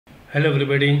Hello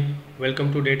everybody,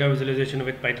 welcome to Data Visualization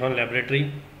with Python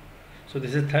Laboratory. So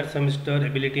this is third semester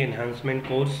Ability Enhancement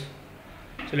course.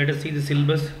 So let us see the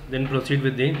syllabus, then proceed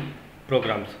with the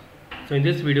programs. So in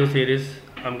this video series,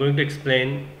 I'm going to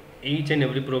explain each and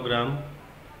every program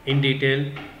in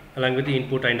detail along with the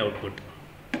input and output.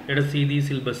 Let us see the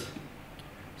syllabus.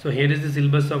 So here is the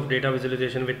syllabus of Data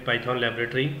Visualization with Python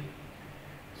Laboratory.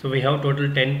 So we have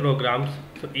total 10 programs.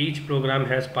 So each program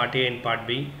has part A and part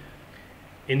B.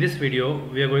 In this video,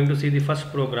 we are going to see the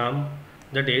first program,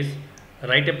 that is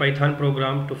write a Python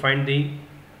program to find the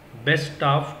best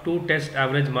of 2 test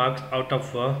average marks out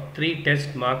of 3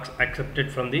 test marks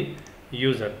accepted from the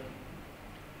user.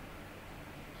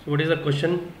 So what is the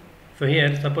question? So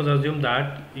here, suppose assume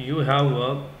that you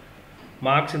have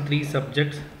marks in 3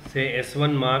 subjects. Say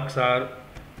S1 marks are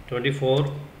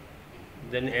 24,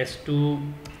 then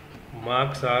S2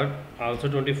 marks are also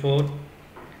 24,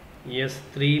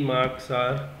 S3 marks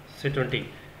are say 20.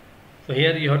 So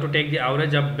here you have to take the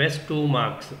average of best 2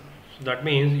 marks. So that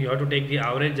means you have to take the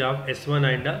average of S1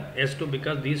 and S2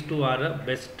 because these two are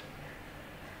best.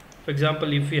 For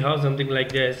example, if you have something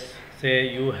like this, say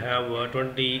you have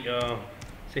 20,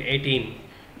 say 18.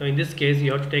 Now in this case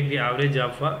you have to take the average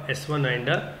of S1 and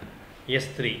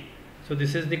S3. So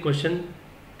this is the question.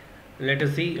 Let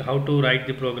us see how to write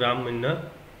the program in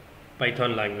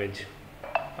Python language.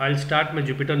 I'll start my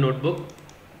Jupyter notebook.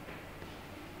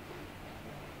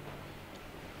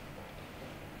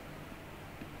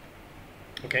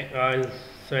 Okay, I'll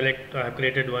select, I have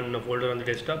created one folder on the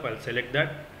desktop. I'll select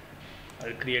that.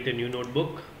 I'll create a new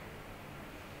notebook.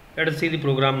 Let us see the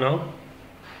program now.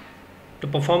 To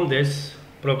perform this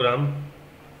program,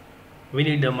 we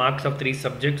need the marks of 3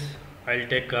 subjects. I'll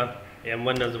take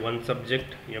M1 as one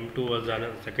subject, M2 as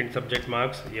a second subject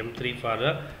marks, M3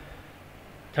 for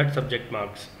third subject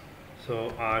marks. So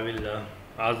I will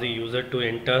ask the user to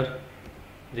enter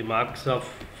the marks of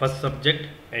first subject.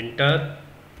 Enter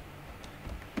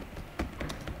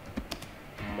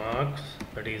marks,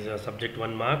 that is subject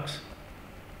 1 marks.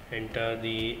 Enter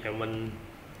the M1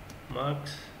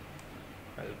 marks.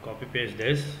 I'll copy paste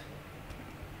this.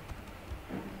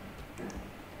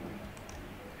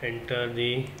 Enter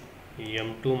the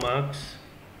M2 marks.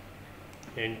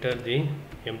 Enter the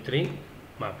M3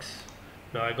 marks.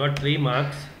 Now I got 3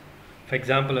 marks. For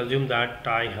example, assume that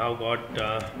I have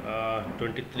got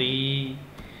 23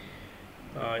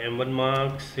 M1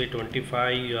 marks, say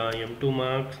 25 M2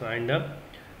 marks, and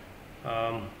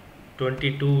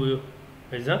 22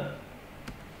 is the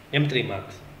M3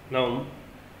 marks. Now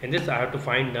in this I have to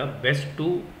find the best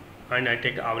 2 and I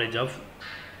take average of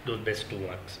those best 2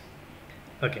 marks.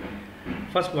 Okay,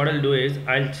 first what I'll do is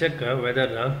I'll check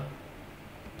whether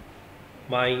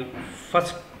my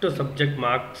first subject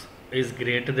marks is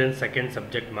greater than second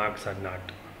subject marks or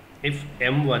not. If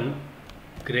M1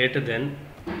 greater than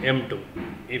M2,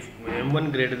 if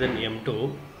M1 greater than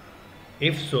M2,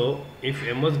 if so, if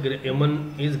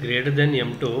M1 is greater than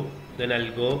M2, then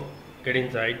I'll go get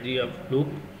inside the loop.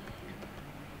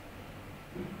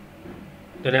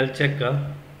 Then I'll check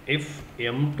if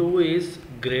M2 is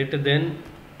greater than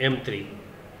M3.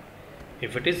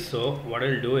 If it is so, what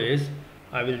I'll do is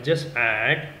I will just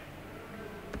add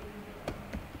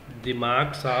the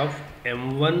marks of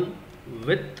M1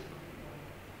 with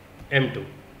M2,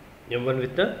 M1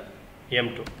 with the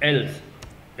M2. Else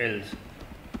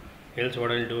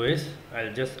what I'll do is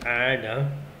I'll just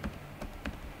add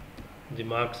the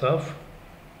marks of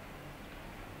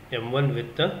M1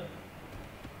 with the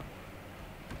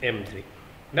M3.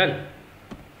 Done.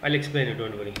 I'll explain it,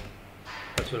 don't worry.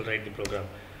 First we'll write the program.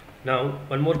 Now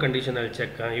one more condition I'll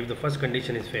check. If the first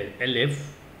condition is failed, elif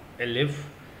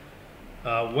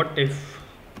what if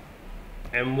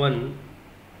M1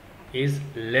 is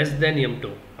less than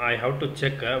M2? I have to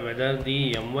check whether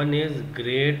the M1 is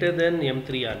greater than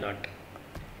M3 or not.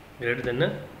 Greater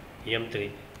than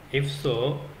M3. If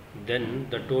so, then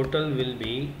the total will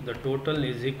be, the total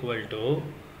is equal to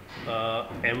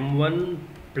M1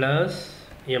 plus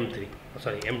M3.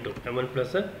 Sorry, M2. M1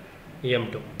 plus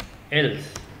M2.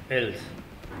 Else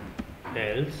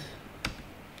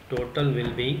total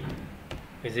will be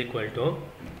is equal to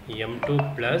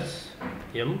M2 plus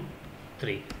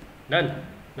M3. Done.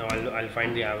 Now I'll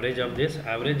find the average of this.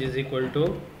 Average is equal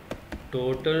to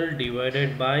total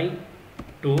divided by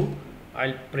 2.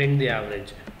 I'll print the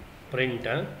average. Print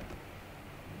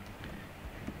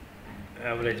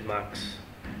average marks.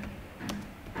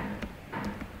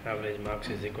 Average marks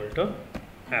is equal to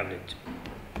average.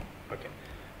 Okay,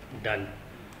 done.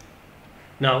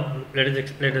 Now let us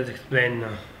explain.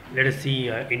 Let us see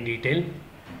in detail.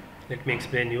 Let me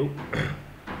explain you.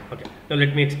 Okay, now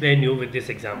let me explain you with this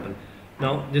example.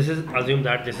 Now this is, assume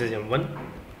that this is M1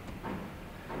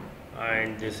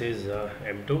 and this is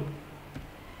M2,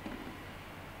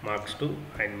 marks 2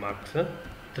 and marks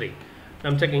 3. Now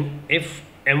I'm checking if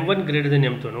M1 greater than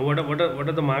M2. Now what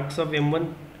are the marks of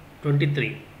M1?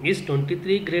 23. Is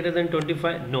 23 greater than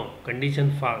 25? No,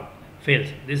 condition fails.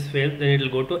 This fails, then it will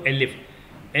go to elif.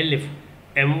 Elif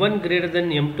M1 greater than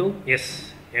M2?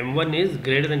 Yes, M1 is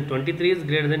greater than 23 is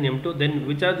greater than M2. Then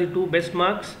which are the two best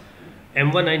marks?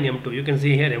 M1 and M2. You can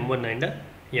see here M1 and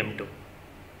M2.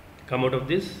 Come out of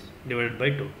this, divided by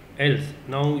 2. Else,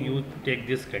 now you take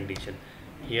this condition.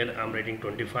 Here I am writing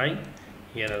 25.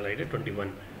 Here I will write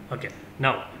 21. Okay.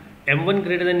 Now M1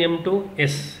 greater than M2?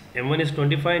 Yes. M1 is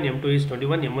 25 and M2 is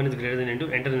 21. M1 is greater than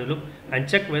M2. Enter in the loop and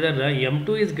check whether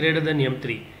M2 is greater than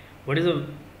M3. What is the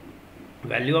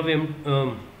value of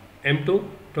M2?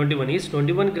 21. Is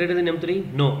 21 greater than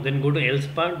M3? No. Then go to else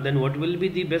part. Then what will be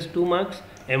the best two marks?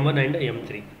 M1 and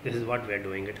M3. This is what we are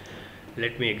doing it.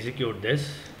 Let me execute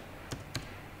this.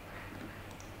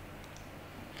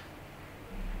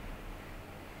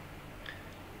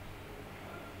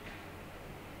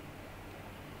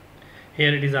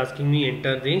 Here it is asking me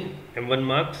enter the M1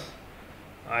 marks.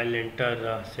 I'll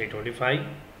enter say 25.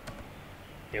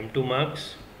 M2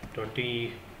 marks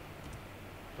 20.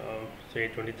 Say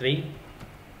 23,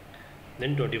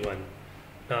 then 21.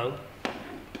 Now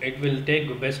it will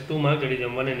take best two marks, that is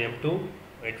M1 and M2.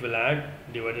 It will add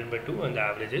divided by 2 and the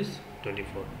average is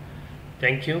 24.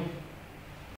 Thank you.